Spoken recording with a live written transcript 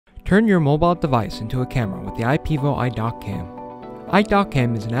Turn your mobile device into a camera with the IPEVO iDocCam.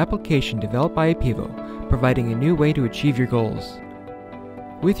 iDocCam is an application developed by IPEVO, providing a new way to achieve your goals.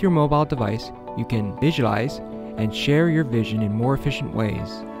 With your mobile device, you can visualize and share your vision in more efficient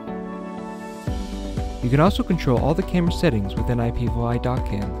ways. You can also control all the camera settings within IPEVO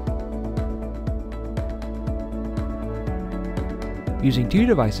iDocCam. Using two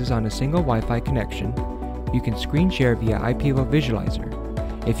devices on a single Wi-Fi connection, you can screen share via IPEVO Visualizer.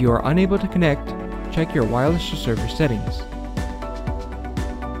 If you are unable to connect, check your wireless to server settings.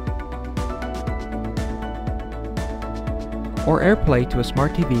 Or AirPlay to a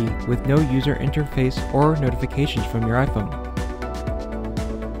smart TV with no user interface or notifications from your iPhone.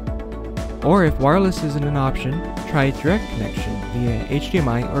 Or if wireless isn't an option, try a direct connection via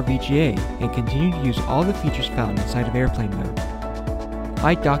HDMI or VGA and continue to use all the features found inside of airplane mode.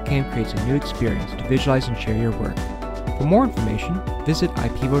 iDocCam creates a new experience to visualize and share your work. For more information, visit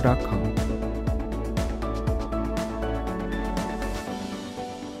iPevo.com.